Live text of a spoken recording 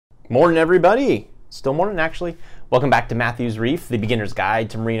Morning, everybody. Still morning, actually. Welcome back to Matthew's Reef, the beginner's guide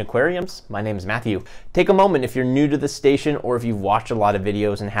to marine aquariums. My name is Matthew. Take a moment if you're new to the station or if you've watched a lot of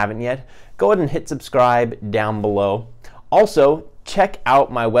videos and haven't yet, go ahead and hit subscribe down below. Also, check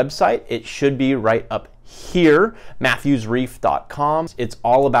out my website. It should be right up here, matthewsreef.com. It's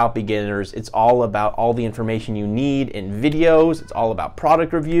all about beginners. It's all about all the information you need in videos. It's all about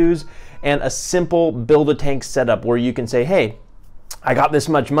product reviews and a simple build-a-tank setup where you can say, hey, I got this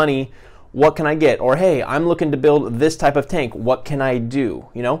much money, what can I get? Or hey, I'm looking to build this type of tank, what can I do?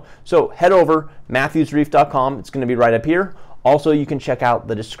 You know, so head over matthewsreef.com. It's going to be right up here. Also, you can check out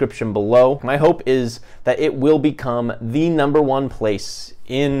the description below. My hope is that it will become the #1 place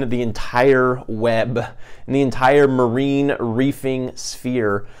in the entire web, in the entire marine reefing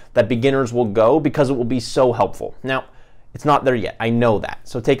sphere that beginners will go because it will be so helpful. Now, it's not there yet. I know that.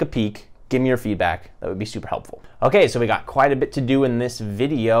 So take a peek. Give me your feedback. That would be super helpful. Okay, so we got quite a bit to do in this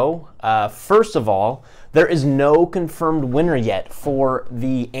video. First of all, there is no confirmed winner yet for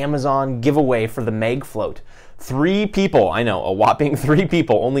the Amazon giveaway for the Meg Float. 3 people, I know, a whopping 3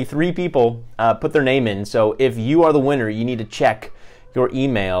 people, only 3 people put their name in. So if you are the winner, you need to check your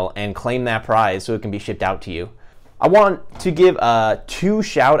email and claim that prize so it can be shipped out to you. I want to give 2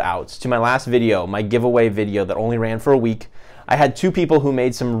 shout outs to my last video, my giveaway video that only ran for a week. I had 2 people who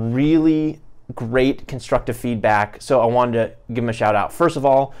made some really great constructive feedback, so I wanted to give them a shout out. First of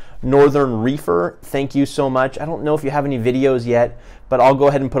all, Northern Reefer, thank you so much. I don't know if you have any videos yet, but I'll go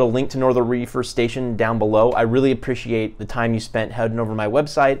ahead and put a link to Northern Reefer Station down below. I really appreciate the time you spent heading over to my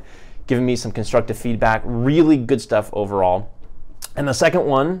website, giving me some constructive feedback. Really good stuff overall. And the second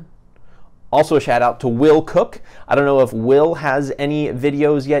one, also a shout out to Will Cook. I don't know if Will has any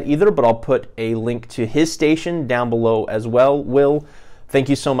videos yet either, but I'll put a link to his station down below as well. Will, thank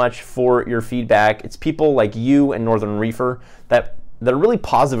you so much for your feedback. It's people like you and Northern Reefer that are really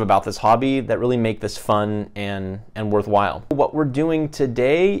positive about this hobby, that really make this fun and worthwhile. What we're doing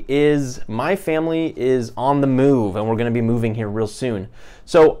today is my family is on the move and we're gonna be moving here real soon.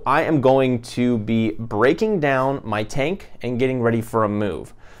 So I am going to be breaking down my tank and getting ready for a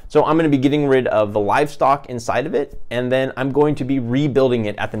move. So I'm going to be getting rid of the livestock inside of it, and then I'm going to be rebuilding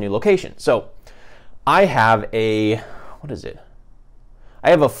it at the new location. So I have a, what is it? I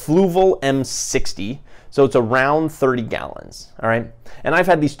have a Fluval M60, so it's around 30 gallons, all right? And I've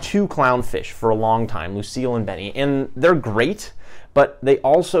had these 2 clownfish for a long time, Lucille and Benny, and they're great, but they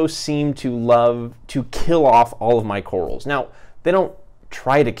also seem to love to kill off all of my corals. Now, they don't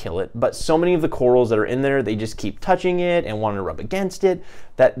try to kill it, but so many of the corals that are in there, they just keep touching it and want to rub against it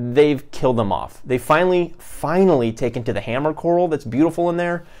that they've killed them off. They finally taken to the hammer coral that's beautiful in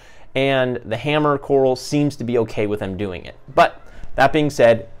there, and the hammer coral seems to be okay with them doing it. But that being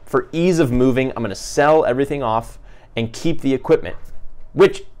said, for ease of moving, I'm going to sell everything off and keep the equipment,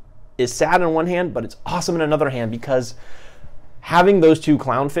 which is sad on one hand, but it's awesome in another hand because having those 2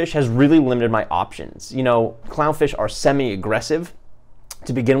 clownfish has really limited my options. You know, clownfish are semi-aggressive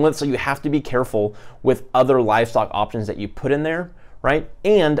to begin with, so you have to be careful with other livestock options that you put in there, right?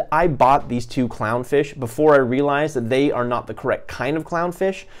 And I bought these 2 clownfish before I realized that they are not the correct kind of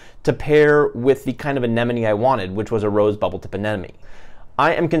clownfish to pair with the kind of anemone I wanted, which was a rose bubble tip anemone.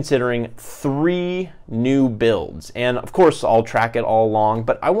 I am considering 3 new builds, and of course I'll track it all along,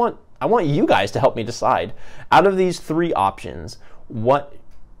 but I want you guys to help me decide. Out of these 3 options, what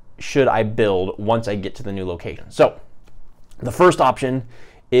should I build once I get to the new location? So the first option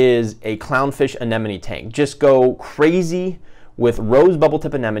is a clownfish anemone tank. Just go crazy with rose bubble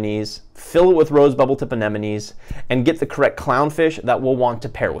tip anemones, fill it with rose bubble tip anemones, and get the correct clownfish that we'll want to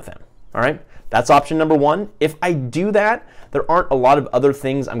pair with them. All right, that's option number 1. If I do that, there aren't a lot of other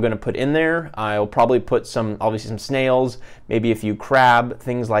things I'm going to put in there. I'll probably put obviously some snails, maybe a few crab,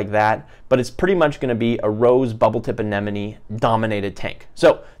 things like that, but it's pretty much going to be a rose bubble tip anemone dominated tank.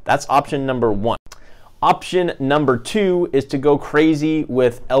 So that's option number 1. Option number 2 is to go crazy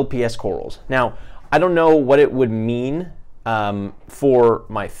with LPS corals. Now, I don't know what it would mean for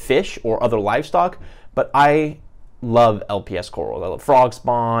my fish or other livestock, but I love LPS corals. I love frog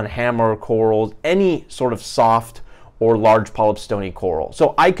spawn, hammer corals, any sort of soft or large polyp stony coral.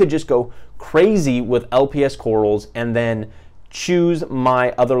 So I could just go crazy with LPS corals and then choose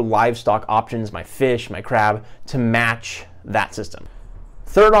my other livestock options, my fish, my crab, to match that system.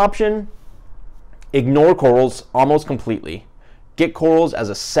 Third option, ignore corals almost completely. Get corals as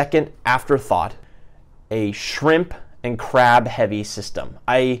a second afterthought. A shrimp and crab heavy system.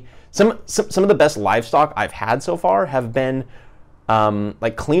 Some of the best livestock I've had so far have been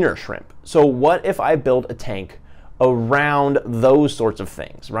like cleaner shrimp. So what if I build a tank around those sorts of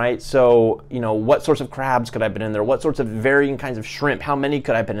things, right? So, you know, what sorts of crabs could I put in there? What sorts of varying kinds of shrimp? How many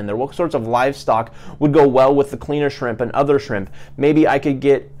could I put in there? What sorts of livestock would go well with the cleaner shrimp and other shrimp? Maybe I could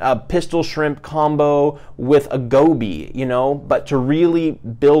get a pistol shrimp combo with a goby, you know, but to really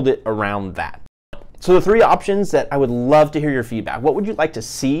build it around that. So the 3 options that I would love to hear your feedback. What would you like to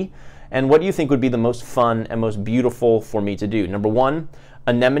see? And what do you think would be the most fun and most beautiful for me to do? Number 1,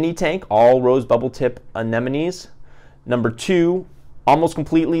 anemone tank, all rose bubble tip anemones. Number 2, almost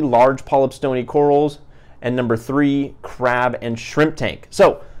completely large polyp stony corals. And number 3, crab and shrimp tank.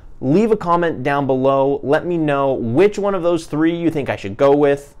 So leave a comment down below. Let me know which one of those 3 you think I should go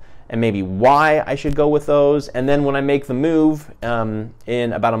with and maybe why I should go with those. And then when I make the move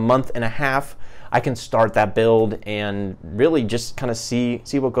in about a month and a half, I can start that build and really just kind of see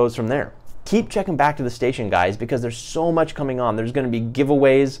what goes from there. Keep checking back to the station, guys, because there's so much coming on. There's going to be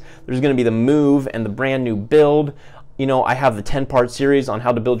giveaways. There's going to be the move and the brand new build. You know, I have the 10-part series on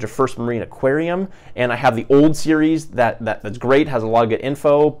how to build your first marine aquarium, and I have the old series that's great, has a lot of good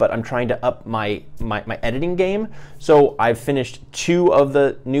info, but I'm trying to up my editing game. So I've finished 2 of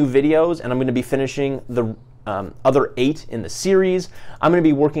the new videos, and I'm going to be finishing the other 8 in the series. I'm going to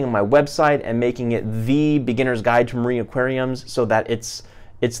be working on my website and making it the beginner's guide to marine aquariums so that it's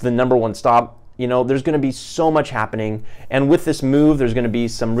the #1 stop. You know, there's going to be so much happening, and with this move, there's going to be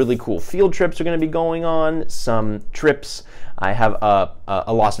some really cool field trips are going to be going on, some trips. I have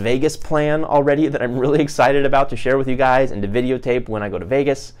a Las Vegas plan already that I'm really excited about to share with you guys and to videotape when I go to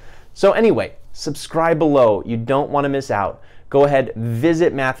Vegas. So anyway, subscribe below. You don't want to miss out. Go ahead,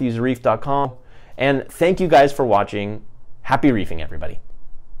 visit MatthewsReef.com, and thank you guys for watching. Happy reefing, everybody.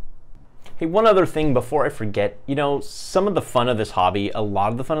 Hey, one other thing before I forget, you know, some of the fun of this hobby, a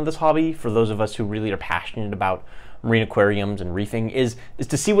lot of the fun of this hobby, for those of us who really are passionate about marine aquariums and reefing, is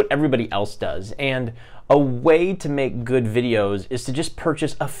to see what everybody else does. And a way to make good videos is to just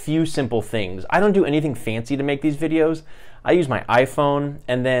purchase a few simple things. I don't do anything fancy to make these videos. I use my iPhone,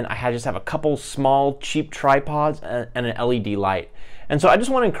 and then I just have a couple small, cheap tripods and an LED light. And so I just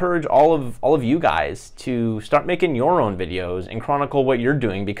want to encourage all of you guys to start making your own videos and chronicle what you're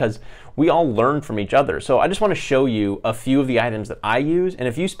doing, because we all learn from each other. So I just want to show you a few of the items that I use, and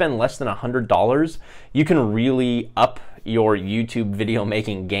if you spend less than $100, you can really up your YouTube video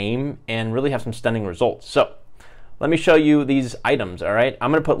making game and really have some stunning results. So let me show you these items, all right?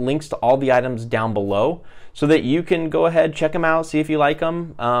 I'm going to put links to all the items down below so that you can go ahead, check them out, see if you like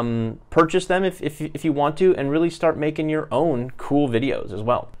them, purchase them if you want to, and really start making your own cool videos as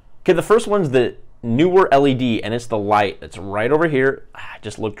well. Okay, the first one's the newer LED, and it's the light. It's right over here. I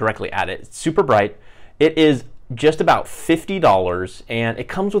just look directly at it. It's super bright. It is just about $50, and it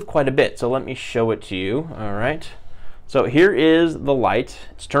comes with quite a bit. So let me show it to you, all right? So here is the light.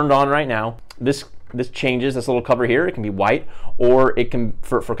 It's turned on right now. This changes, this little cover here. It can be white, or it can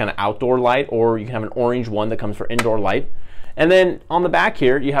for kind of outdoor light, or you can have an orange one that comes for indoor light. And then on the back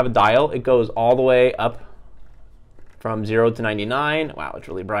here, you have a dial. It goes all the way up from 0 to 99. Wow, it's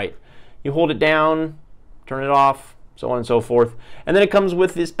really bright. You hold it down, turn it off, so on and so forth. And then it comes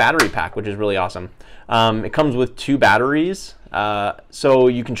with this battery pack, which is really awesome. It comes with 2 batteries, so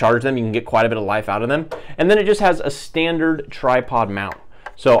you can charge them. You can get quite a bit of life out of them. And then it just has a standard tripod mount.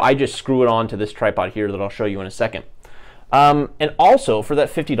 So I just screw it on to this tripod here that I'll show you in a second. And also for that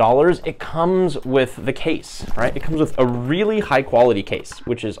 $50, it comes with the case, right? It comes with a really high quality case,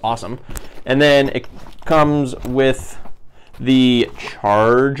 which is awesome. And then it comes with the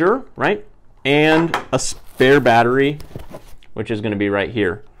charger, right? And a spare battery, which is going to be right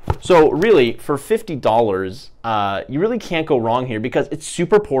here. So really, for $50, you really can't go wrong here because it's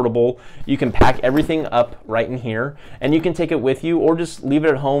super portable. You can pack everything up right in here, and you can take it with you or just leave it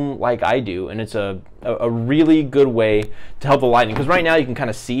at home like I do. And it's a really good way to help the lighting, because right now you can kind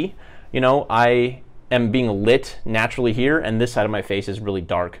of see, you know, I am being lit naturally here, and this side of my face is really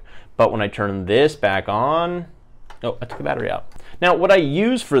dark. But when I turn this back on, oh, I took the battery out. Now, what I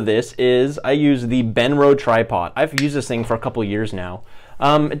use for this is I use the Benro tripod. I've used this thing for a couple years now.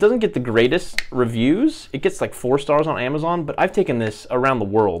 It doesn't get the greatest reviews. It gets like 4 stars on Amazon, but I've taken this around the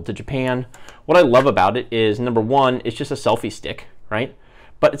world to Japan. What I love about it is, number one, it's just a selfie stick, right?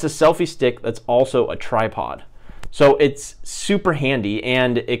 But it's a selfie stick that's also a tripod. So it's super handy,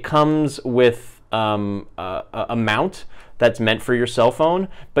 and it comes with a mount that's meant for your cell phone,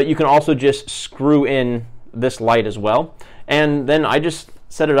 but you can also just screw in this light as well. And then I just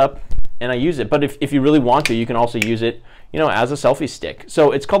set it up and I use it. But if you really want to, you can also use it, you know, as a selfie stick.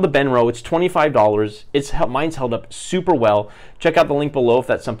 So it's called the Benro. It's $25. Mine's held up super well. Check out the link below if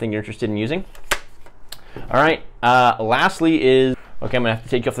that's something you're interested in using. All right. Lastly is, okay, I'm gonna have to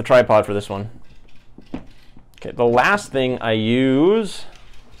take you off the tripod for this one. Okay, the last thing I use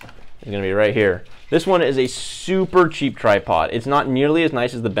is gonna be right here. This one is a super cheap tripod. It's not nearly as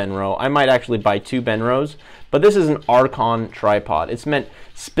nice as the Benro. I might actually buy 2 Benros, but this is an Archon tripod. It's meant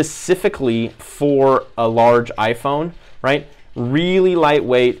specifically for a large iPhone, right? Really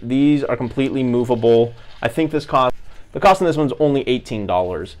lightweight. These are completely movable. I think the cost on this one's only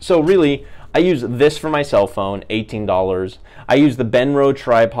 $18. So really, I use this for my cell phone, $18. I use the Benro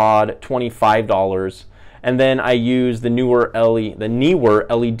tripod, $25. And then I use the Neewer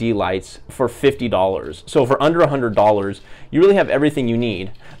LED lights for $50. So for under $100, you really have everything you need.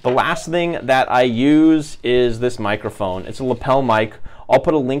 The last thing that I use is this microphone. It's a lapel mic. I'll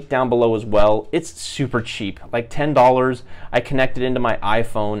put a link down below as well. It's super cheap, like $10. I connect it into my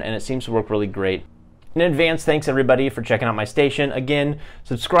iPhone and it seems to work really great. In advance, thanks everybody for checking out my station. Again,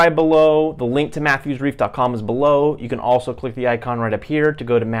 subscribe below. The link to MatthewsReef.com is below. You can also click the icon right up here to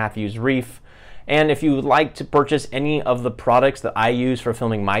go to Matthews Reef. And if you would like to purchase any of the products that I use for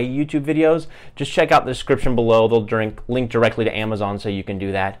filming my YouTube videos, just check out the description below. They'll link directly to Amazon so you can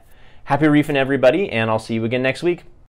do that. Happy reefing everybody, and I'll see you again next week.